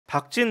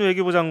박진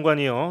외교부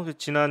장관이요.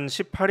 지난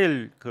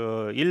 18일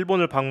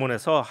일본을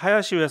방문해서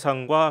하야시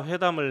회상과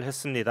회담을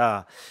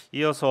했습니다.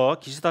 이어서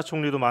기시다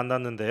총리도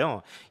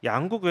만났는데요.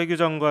 양국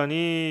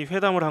외교장관이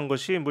회담을 한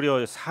것이 무려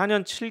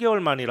 4년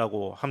 7개월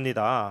만이라고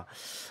합니다.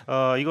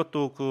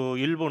 이것도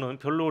일본은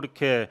별로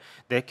이렇게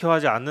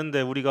내켜하지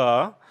않는데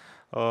우리가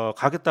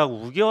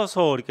가겠다고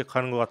우겨서 이렇게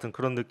가는 것 같은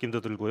그런 느낌도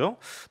들고요.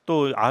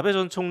 또 아베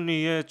전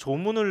총리의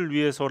조문을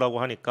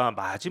위해서라고 하니까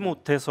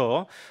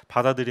마지못해서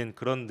받아들인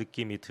그런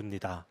느낌이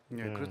듭니다.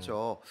 네,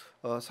 그렇죠.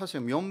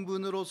 사실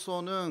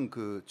명분으로서는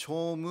그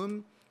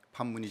조문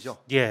방문이죠.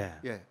 예.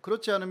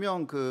 그렇지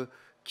않으면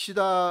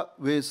기시다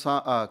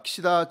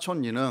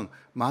총리는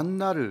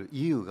만날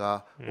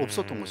이유가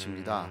없었던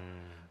것입니다.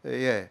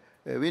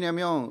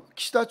 왜냐하면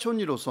기시다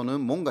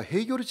총리로서는 뭔가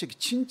해결책이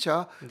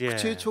진짜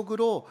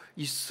구체적으로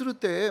있을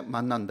때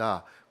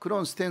만난다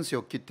그런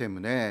스탠스였기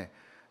때문에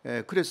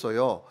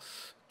그래서요.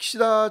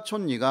 기시다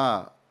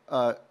총리가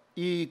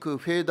이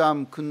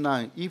회담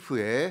끝난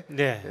이후에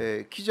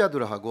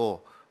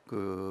기자들하고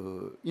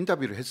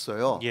인터뷰를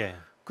했어요.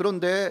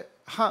 그런데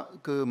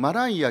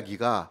말한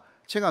이야기가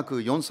제가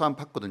영상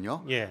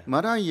봤거든요.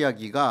 말한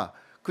이야기가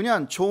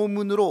그냥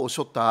조문으로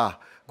오셨다.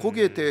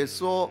 거기에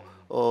대해서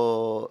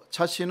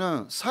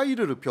자신은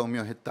사의를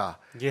표명했다.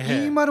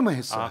 이 말만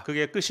했어요.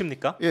 그게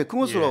끝입니까?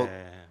 그것으로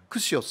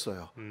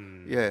끝이었어요.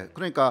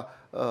 그러니까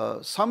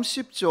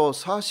 30조,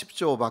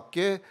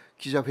 40조밖에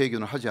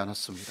기자회견을 하지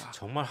않았습니다.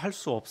 정말 할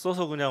수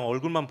없어서 그냥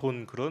얼굴만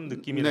본 그런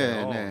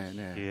느낌이네요.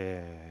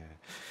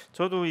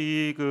 저도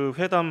이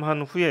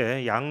회담한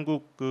후에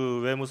양국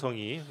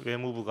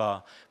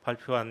외무부가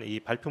발표한 이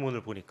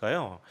발표문을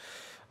보니까요.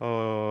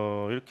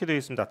 이렇게 되어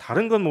있습니다.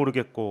 다른 건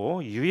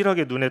모르겠고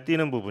유일하게 눈에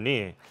띄는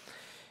부분이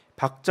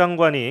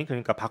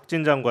그러니까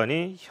박진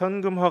장관이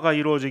현금화가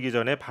이루어지기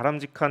전에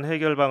바람직한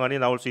해결 방안이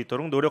나올 수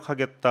있도록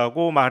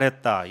노력하겠다고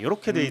말했다.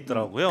 이렇게 돼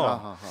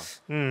있더라고요.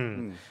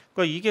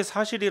 그러니까 이게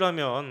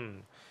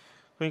사실이라면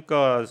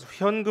그러니까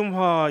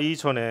현금화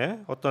이전에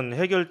어떤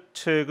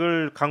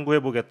해결책을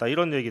강구해 보겠다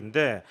이런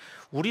얘기인데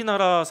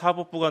우리나라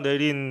사법부가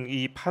내린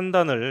이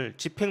판단을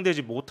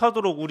집행되지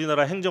못하도록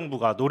우리나라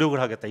행정부가 노력을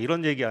하겠다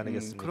이런 얘기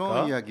아니겠습니까?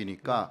 그런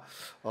이야기니까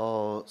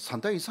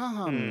상당히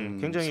이상한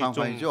굉장히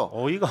상황이죠.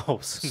 좀 어이가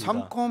없습니다.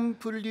 삼권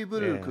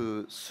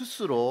분립을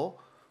스스로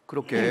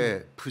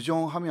그렇게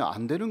부정하면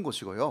안 되는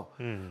것이고요.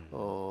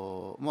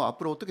 뭐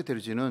앞으로 어떻게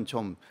될지는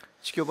좀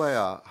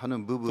지켜봐야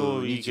하는 또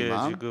이게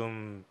부분이지만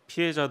지금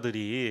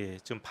피해자들이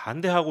좀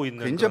반대하고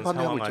있는 굉장히 그런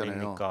반대하고 상황 있잖아요.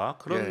 아닙니까?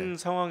 그런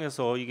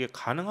상황에서 이게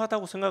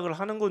가능하다고 생각을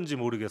하는 건지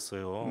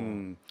모르겠어요.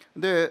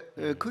 근데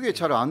그게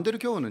잘 안 될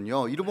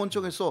경우는요. 일본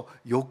쪽에서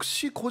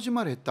역시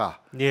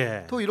거짓말했다.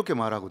 또 이렇게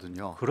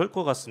말하거든요. 그럴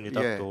것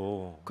같습니다.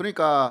 또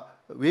그러니까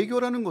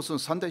외교라는 것은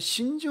상당히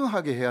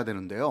신중하게 해야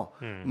되는데요.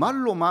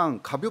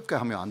 말로만 가볍게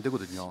하면 안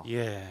되거든요.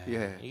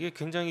 이게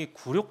굉장히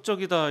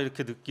굴욕적이다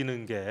이렇게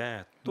느끼는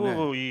게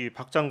또 이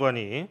박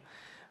장관이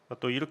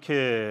또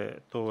이렇게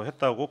또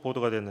했다고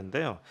보도가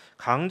됐는데요.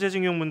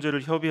 강제징용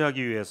문제를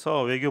협의하기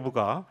위해서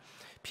외교부가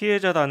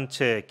피해자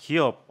단체,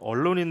 기업,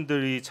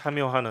 언론인들이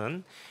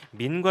참여하는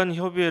민관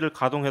협의회를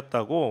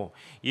가동했다고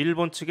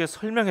일본 측에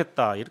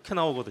설명했다 이렇게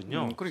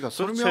나오거든요. 그러니까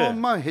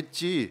설명만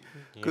했지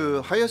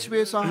하야시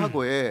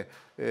회상하고의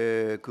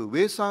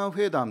외상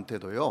회담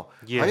때도요.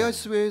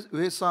 하야시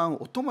회상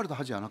어떤 말도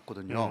하지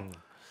않았거든요.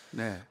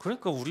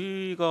 그러니까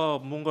우리가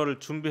뭔가를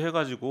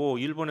준비해가지고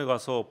일본에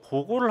가서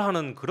보고를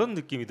하는 그런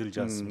느낌이 들지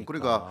않습니까?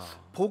 그러니까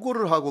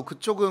보고를 하고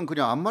그쪽은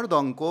그냥 아무 말도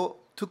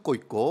않고 듣고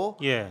있고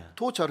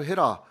도착을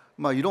해라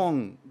막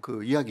이런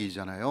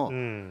이야기잖아요.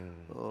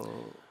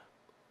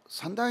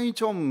 상당히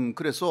좀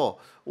그래서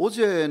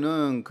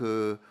어제는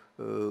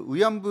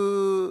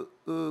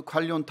위안부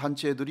관련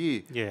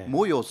단체들이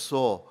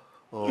모여서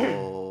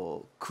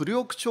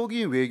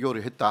굴욕적인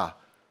외교를 했다.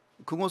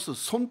 그것을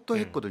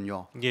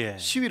선포했거든요.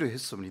 시위를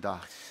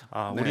했습니다.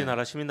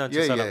 우리나라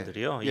시민단체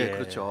사람들이요?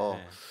 그렇죠.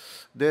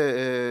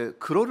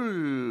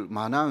 그럴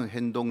만한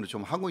행동을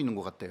좀 하고 있는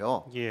것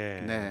같아요.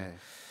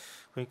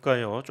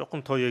 그러니까요.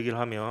 조금 더 얘기를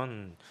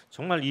하면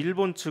정말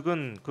일본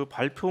측은 그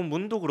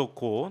발표문도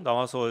그렇고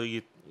나와서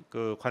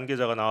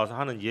관계자가 나와서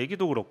하는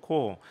얘기도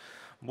그렇고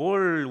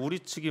우리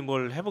측이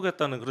뭘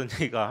해보겠다는 그런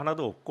얘기가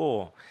하나도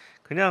없고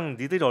그냥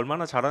니들이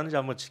얼마나 잘하는지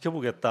한번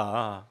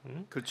지켜보겠다.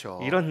 그렇죠.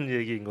 이런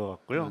얘기인 것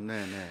같고요.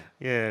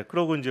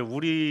 그러고 이제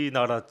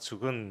우리나라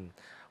측은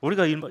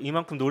우리가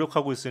이만큼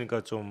노력하고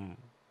있으니까 좀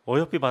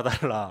어여삐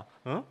봐달라.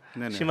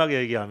 심하게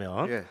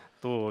얘기하면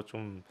또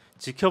좀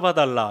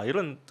지켜봐달라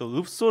이런 또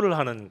읍소를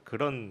하는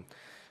그런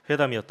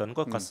회담이었던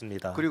것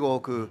같습니다.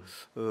 그리고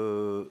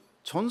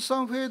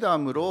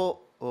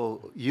정상회담으로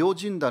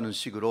이어진다는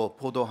식으로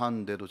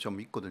보도한 데도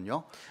좀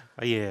있거든요.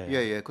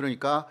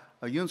 그러니까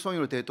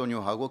윤석열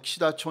대통령하고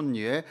기시다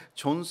총리의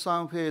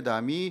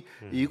정상회담이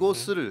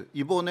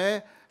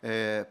이번에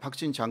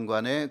박진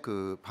장관의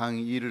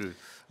방일을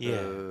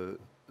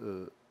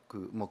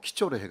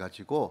기초로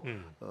해가지고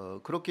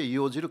그렇게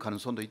이어질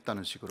가능성도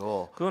있다는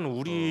식으로. 그건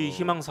우리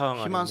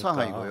희망사항 아닙니까?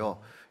 희망사항이고요.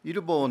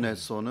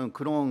 일본에서는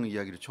그런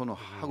이야기를 전혀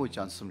하고 있지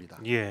않습니다.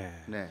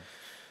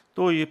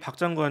 또 이 박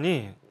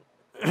장관이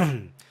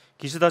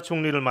기시다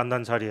총리를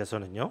만난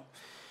자리에서는요.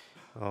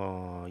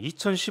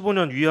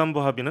 2015년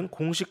위안부 합의는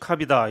공식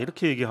합의다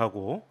이렇게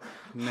얘기하고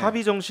네.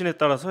 합의 정신에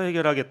따라서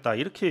해결하겠다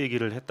이렇게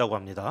얘기를 했다고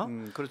합니다.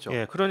 그렇죠.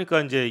 예, 그러니까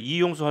이제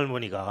이용수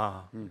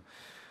할머니가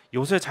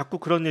요새 자꾸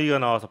그런 얘기가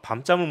나와서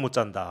밤잠을 못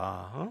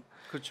잔다.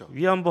 그렇죠.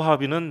 위안부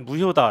합의는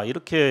무효다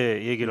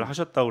이렇게 얘기를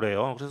하셨다고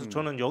그래요. 그래서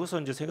저는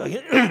여기서 이제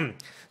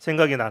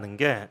생각이 나는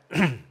게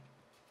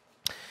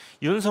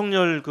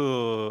윤석열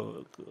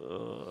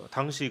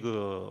당시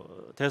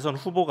그 대선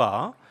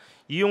후보가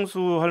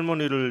이용수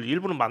할머니를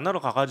일본을 만나러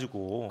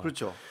가가지고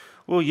그렇죠.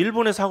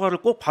 일본의 사과를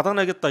꼭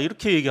받아내겠다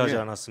이렇게 얘기하지 예.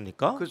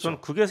 않았습니까? 그렇죠.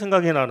 저는 그게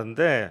생각이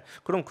나는데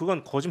그럼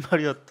그건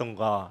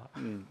거짓말이었던가?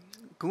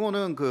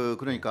 그거는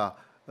그러니까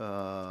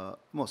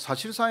뭐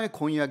사실상의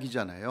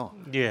공약이잖아요.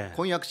 예.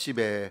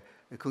 공약집에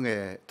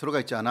그게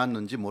들어가 있지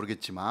않았는지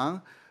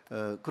모르겠지만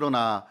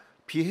그러나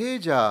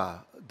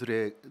피해자의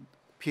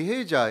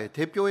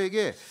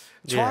대표에게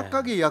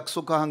정확하게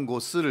약속한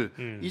것을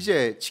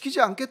이제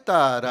지키지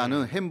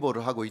않겠다라는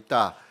행보를 하고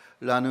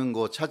있다라는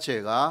것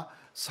자체가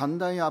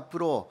상당히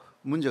앞으로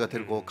문제가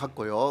될 것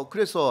같고요.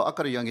 그래서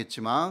아까도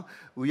이야기했지만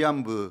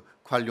위안부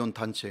관련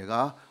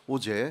단체가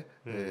어제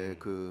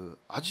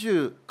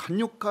아주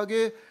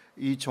강력하게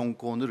이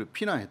정권을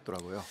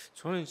비난했더라고요.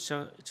 저는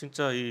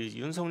진짜 이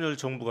윤석열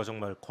정부가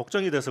정말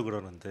걱정이 돼서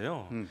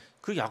그러는데요.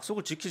 그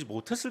약속을 지키지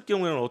못했을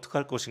경우에는 어떻게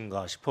할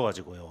것인가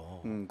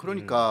싶어가지고요.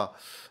 그러니까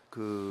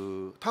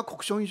다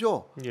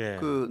걱정이죠. 예.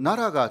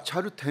 나라가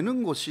잘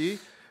되는 것이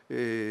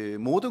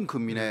모든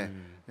국민의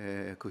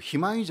그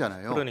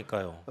희망이잖아요.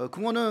 그러니까요.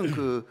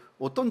 그거는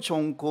어떤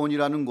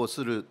정권이라는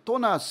것을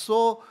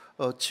떠나서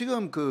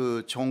지금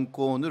그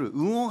정권을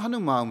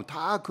응원하는 마음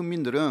다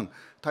국민들은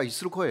다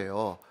있을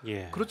거예요.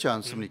 예. 그렇지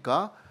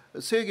않습니까?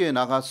 세계에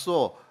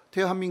나가서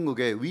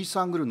대한민국의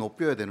위상을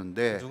높여야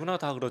되는데 누구나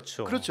다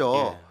그렇죠.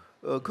 그렇죠.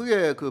 예.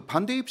 그게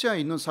반대 입장에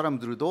있는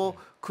사람들도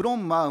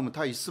그런 마음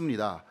다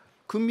있습니다.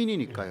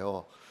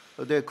 국민이니까요.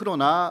 네,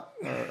 그러나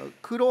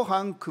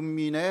그러한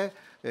국민의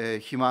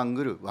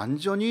희망을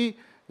완전히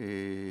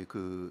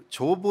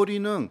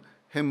줘버리는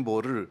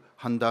행보를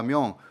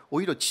한다면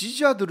오히려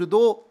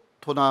지지자들도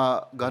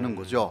돌아가는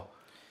거죠.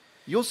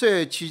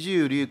 요새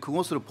지지율이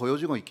그것을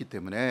보여주고 있기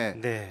때문에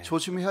네.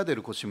 조심해야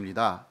될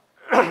것입니다.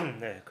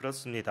 네,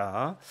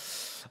 그렇습니다.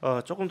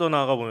 조금 더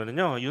나아가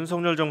보면은요,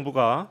 윤석열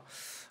정부가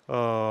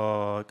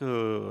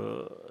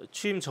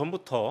취임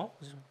전부터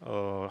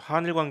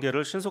한일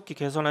관계를 신속히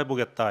개선해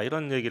보겠다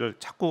이런 얘기를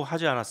자꾸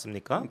하지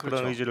않았습니까? 그렇죠.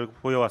 그런 의지를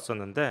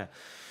보여왔었는데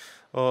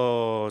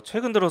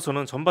최근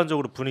들어서는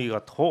전반적으로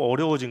분위기가 더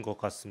어려워진 것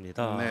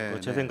같습니다. 네,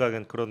 제 네.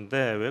 생각엔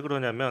그런데 왜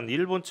그러냐면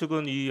일본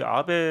측은 이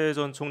아베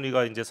전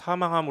총리가 이제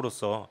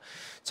사망함으로써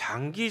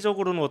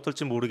장기적으로는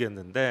어떨지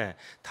모르겠는데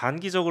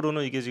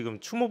단기적으로는 이게 지금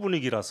추모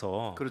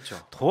분위기라서 그렇죠.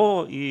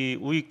 더 이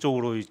우익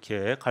쪽으로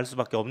이렇게 갈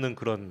수밖에 없는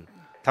그런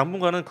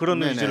당분간은 그런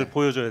네네. 의지를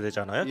보여줘야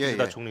되잖아요. 예,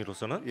 기시다 예.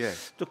 총리로서는. 예,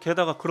 또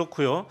게다가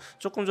그렇고요.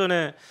 조금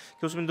전에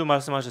교수님도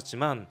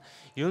말씀하셨지만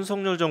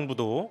윤석열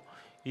정부도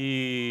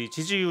이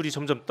지지율이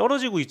점점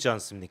떨어지고 있지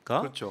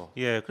않습니까? 그렇죠.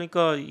 예,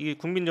 그러니까 이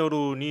국민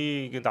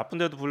여론이 이게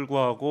나쁜데도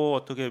불구하고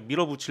어떻게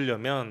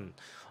밀어붙이려면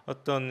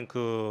어떤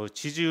그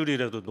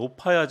지지율이라도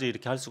높아야지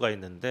이렇게 할 수가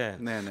있는데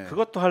네네.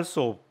 그것도 할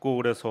수 없고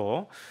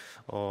그래서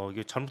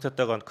이게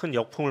잘못했다가 큰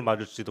역풍을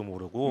맞을지도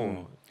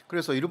모르고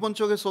그래서 일본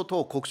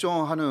쪽에서도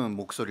걱정하는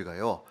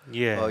목소리가요.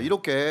 예,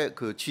 이렇게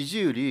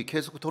지지율이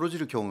계속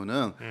떨어질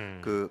경우는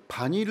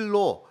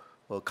반일로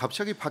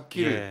갑자기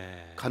바뀔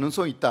예,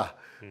 가능성이 있다.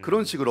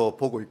 그런 식으로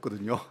보고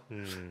있거든요.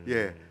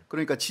 예,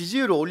 그러니까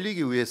지지율을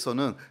올리기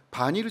위해서는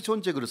반일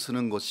정책을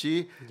쓰는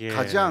것이 예.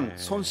 가장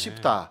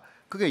손쉽다.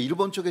 그게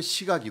일본 쪽의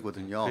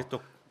시각이거든요. 그게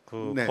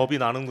또그 네. 겁이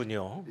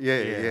나는군요.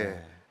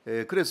 예.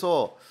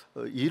 그래서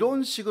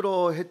이런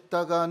식으로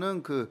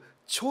했다가는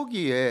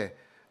초기에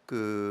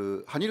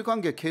한일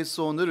관계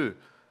개선을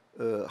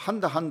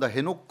한다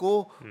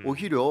해놓고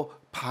오히려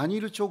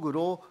반일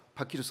쪽으로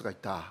바뀔 수가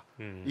있다.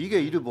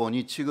 이게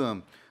일본이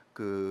지금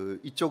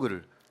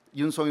이쪽을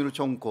윤석열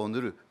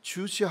정권을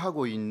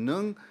주시하고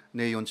있는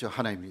내용 중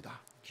하나입니다.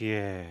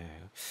 예.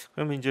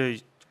 그러면 이제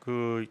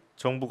우리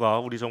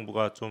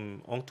정부가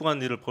좀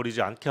엉뚱한 일을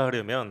벌이지 않게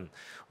하려면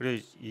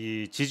우리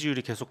이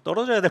지지율이 계속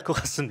떨어져야 될 것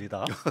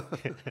같습니다.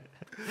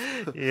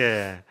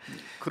 예.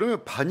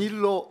 그러면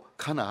반일로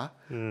가나?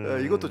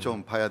 이것도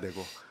좀 봐야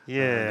되고. 예.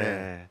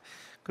 네.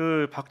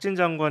 박진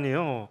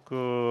장관이요.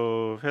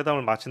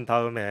 회담을 마친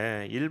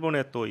다음에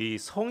일본의 또 이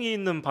성의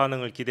있는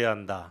반응을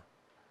기대한다.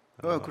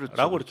 그렇죠.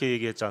 라고 이렇게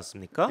얘기했지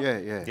않습니까?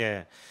 예.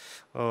 예.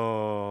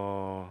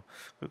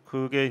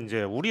 그게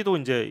이제 우리도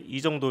이제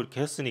이 정도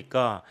이렇게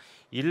했으니까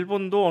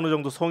일본도 어느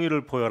정도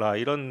성의를 보여라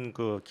이런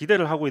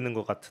기대를 하고 있는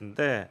것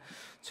같은데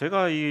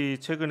제가 이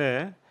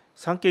최근에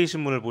산케이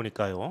신문을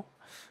보니까요.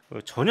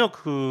 전혀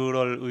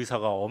그럴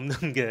의사가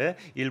없는 게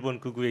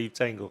일본 극우의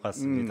입장인 것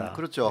같습니다.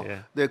 그렇죠.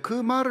 예. 네, 그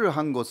말을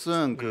한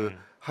것은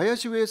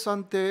하야시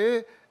외산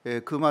때에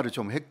그 말을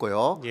좀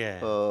했고요. 예.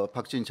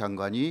 박진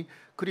장관이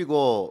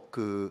그리고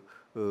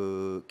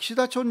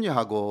키시다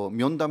총리하고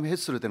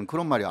면담했을 때는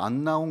그런 말이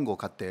안 나온 것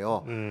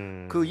같대요.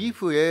 그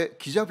이후에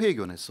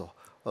기자회견에서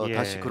예.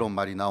 다시 그런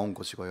말이 나온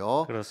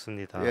것이고요.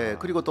 그렇습니다. 예,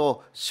 그리고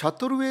또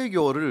셔틀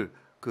외교를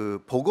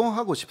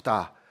복원하고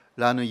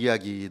싶다라는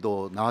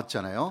이야기도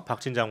나왔잖아요.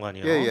 박진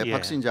장관이요. 예,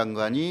 박신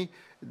장관이.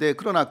 네,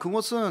 그러나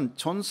그것은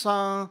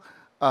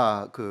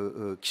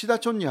키시다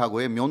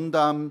총리하고의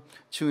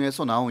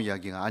면담층에서 나온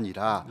이야기가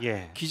아니라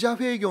예.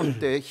 기자회견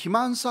때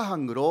희망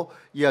사항으로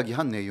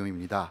이야기한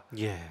내용입니다.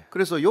 예.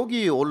 그래서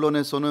여기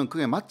언론에서는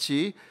그게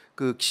마치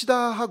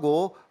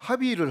키시다하고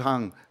합의를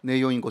한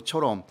내용인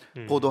것처럼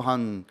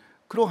보도한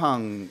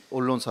그러한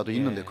언론사도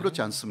있는데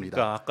그렇지 않습니다.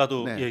 그러니까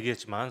아까도 네.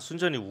 얘기했지만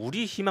순전히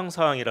우리 희망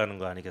사항이라는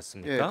거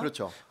아니겠습니까? 예,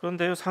 그렇죠.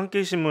 그런데요,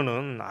 산케이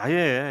신문은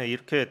아예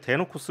이렇게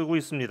대놓고 쓰고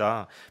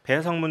있습니다.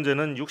 배상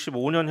문제는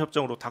 65년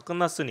협정으로 다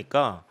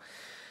끝났으니까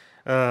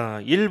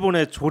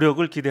일본의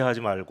조력을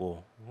기대하지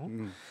말고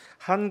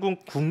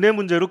한국 국내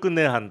문제로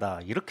끝내야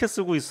한다, 이렇게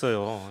쓰고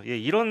있어요. 예,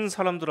 이런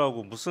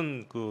사람들하고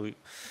무슨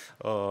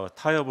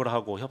타협을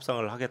하고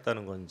협상을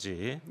하겠다는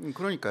건지.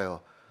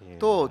 그러니까요. 예.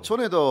 또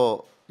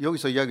전에도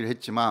여기서 이야기를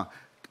했지만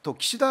또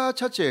키시다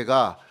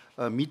자체가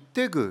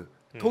밑대그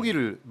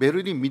독일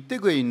베를린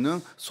밑대그에 있는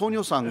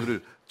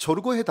소녀상을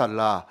절거해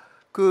달라.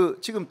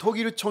 지금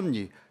독일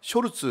총리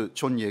쇼르츠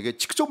총리에게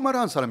직접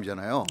말한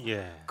사람이잖아요.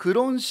 예.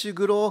 그런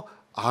식으로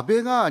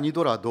아베가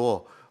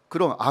아니더라도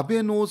그런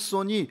아베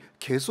노선이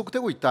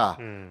계속되고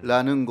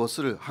있다라는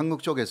것을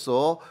한국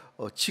쪽에서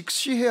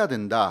직시해야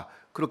된다,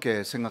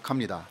 그렇게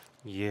생각합니다.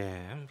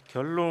 예,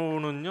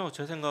 결론은요,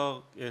 제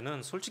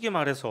생각에는 솔직히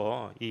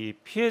말해서 이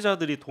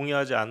피해자들이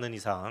동의하지 않는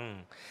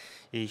이상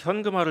이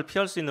현금화를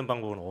피할 수 있는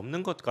방법은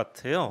없는 것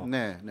같아요.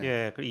 네, 네.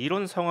 예,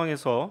 이런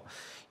상황에서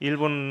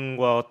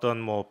일본과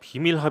어떤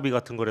비밀 합의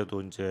같은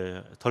거라도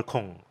이제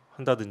덜컹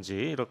한다든지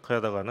이렇게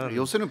하다가는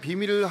요새는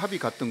비밀 합의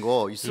같은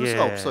거 있을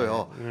수가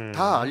없어요.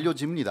 다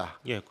알려집니다.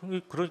 예,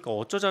 그러니까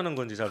어쩌자는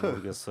건지 잘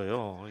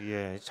모르겠어요.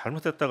 예,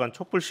 잘못했다간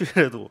촛불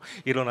시위라도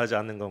일어나지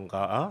않는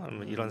건가?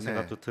 이런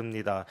생각도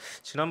듭니다.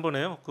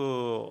 지난번에요,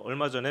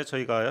 얼마 전에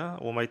저희가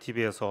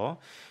오마이TV에서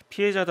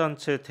피해자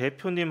단체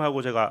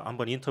대표님하고 제가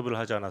한번 인터뷰를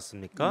하지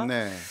않았습니까?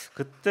 네.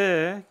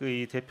 그때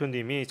이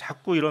대표님이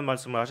자꾸 이런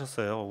말씀을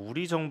하셨어요.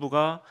 우리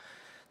정부가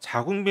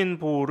자국민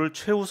보호를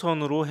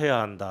최우선으로 해야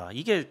한다.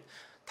 이게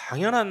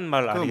당연한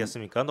말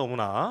아니겠습니까?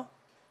 너무나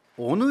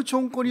어느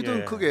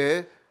정권이든 예.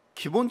 그게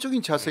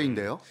기본적인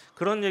자세인데요.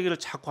 그런 얘기를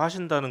자꾸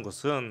하신다는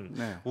것은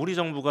네. 우리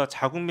정부가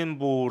자국민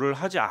보호를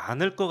하지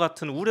않을 것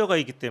같은 우려가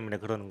있기 때문에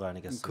그러는 거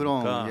아니겠습니까?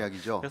 그런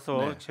이야기죠. 그래서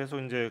네. 계속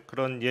이제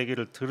그런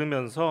얘기를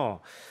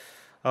들으면서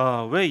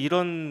왜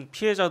이런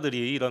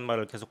피해자들이 이런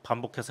말을 계속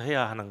반복해서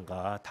해야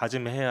하는가,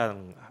 다짐해야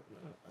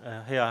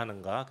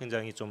하는가,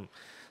 굉장히 좀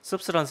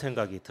씁쓸한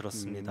생각이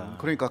들었습니다.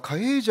 그러니까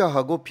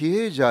가해자하고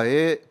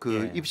피해자의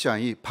예.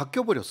 입장이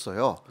바뀌어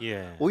버렸어요.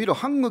 예. 오히려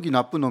한국이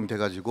나쁜 놈이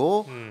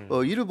돼가지고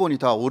일본이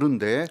다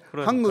옳은데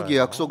그러니까요. 한국의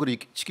약속을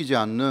지키지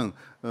않는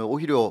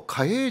오히려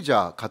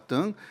가해자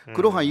같은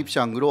그러한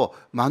입장으로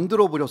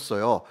만들어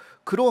버렸어요.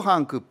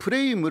 그러한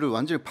프레임을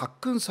완전히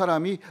바꾼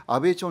사람이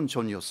아베 전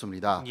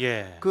총리였습니다.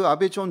 예. 그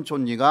아베 전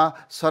총리가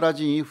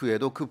사라진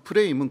이후에도 그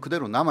프레임은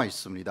그대로 남아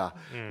있습니다.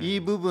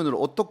 이 부분을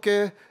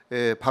어떻게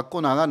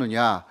바꿔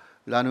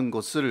나가느냐라는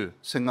것을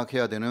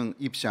생각해야 되는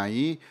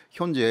입장이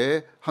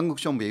현재 한국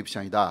정부의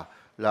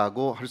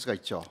입장이다라고 할 수가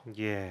있죠.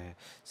 예,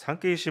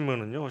 산케이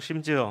신문은요,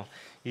 심지어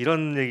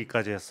이런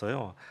얘기까지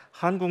했어요.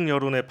 한국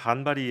여론의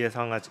반발이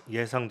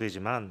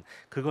예상되지만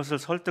그것을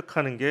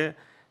설득하는 게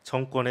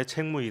정권의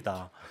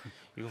책무이다.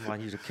 이거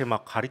많이 이렇게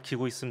막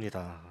가리키고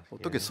있습니다.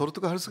 어떻게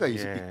설득할 수가 예.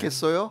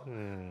 있겠어요?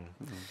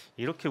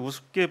 이렇게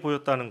우습게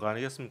보였다는 거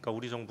아니겠습니까?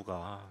 우리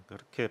정부가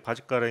그렇게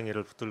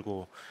바짓가랑이를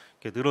붙들고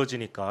이렇게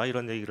늘어지니까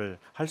이런 얘기를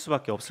할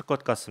수밖에 없을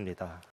것 같습니다.